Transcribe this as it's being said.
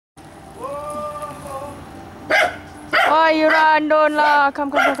Iran, don't lah.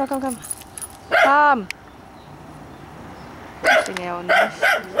 Come. Come. Sini on this.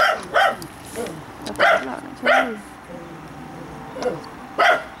 Dapat pula nak cari.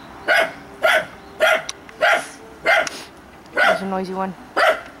 There's a noisy one.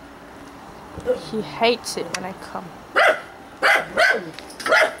 He hates it when I come.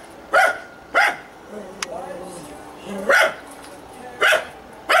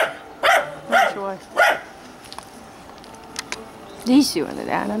 Not sure why. These two under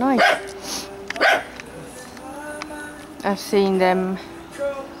there are nice. I've seen them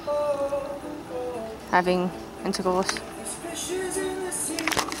having intercourse.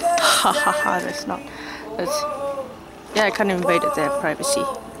 Hahaha, that's not. Yeah, I kind of invaded their privacy.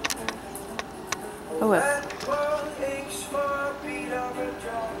 Oh well.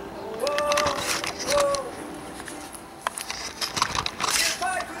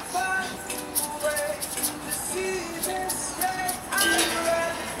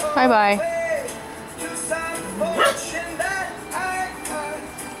 Bye bye.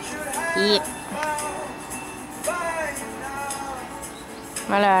 Yeah.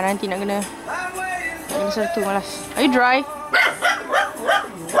 Malah nanti nak kena satu malas. Are you dry? I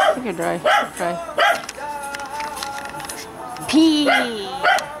think you're dry. Pee.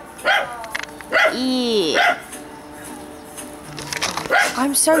 Yeah.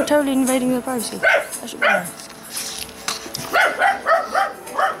 I'm so totally invading the privacy. I should go.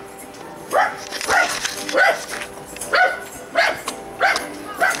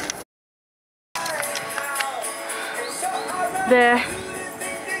 There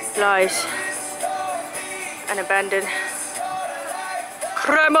lies an abandoned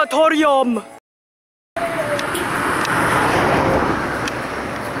crematorium.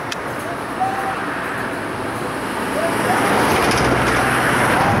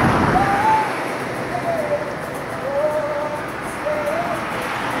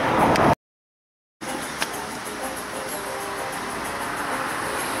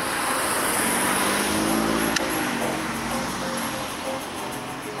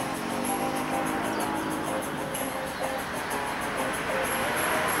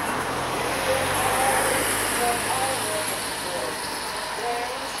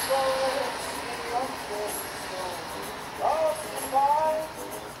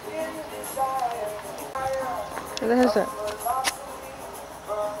 What the hell is that?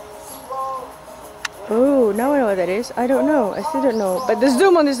 Oh, now I know what that is. I don't know. I still don't know. But the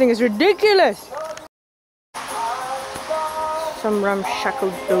zoom on this thing is ridiculous! Some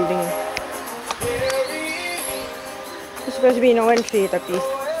ramshackle building. It's supposed to be no entry, tapi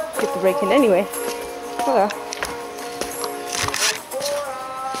kita break in anyway. Hello.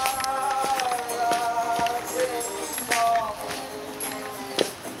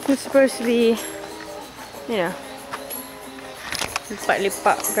 It's supposed to be, you know,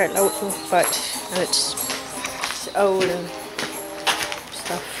 lepak-lepak kat laut tu, but it's old and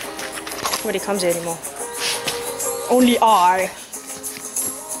stuff. Nobody comes here anymore. Only I.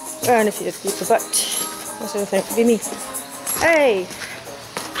 And if you the butt, that's the thing. Be me. Hey.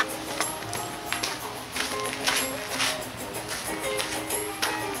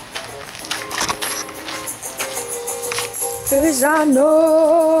 Cause I know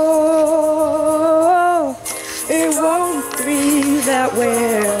it won't be that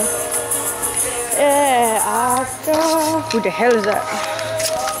well. Yeah, after. Who the hell is that?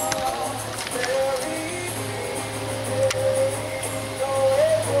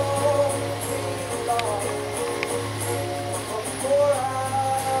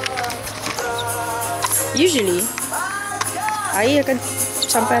 Usually, air akan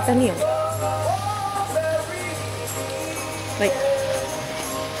sampai atas ni. Like,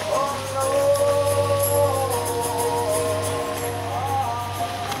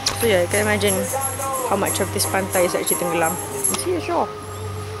 so yeah, you can imagine how much of this pantai is actually tenggelam. You see the shore.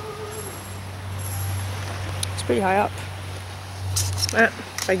 It's pretty high up.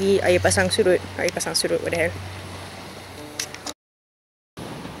 Pagi air pasang surut. What the hell?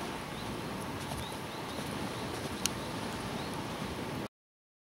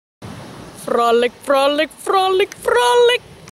 Frolic, frolic, frolic, frolic.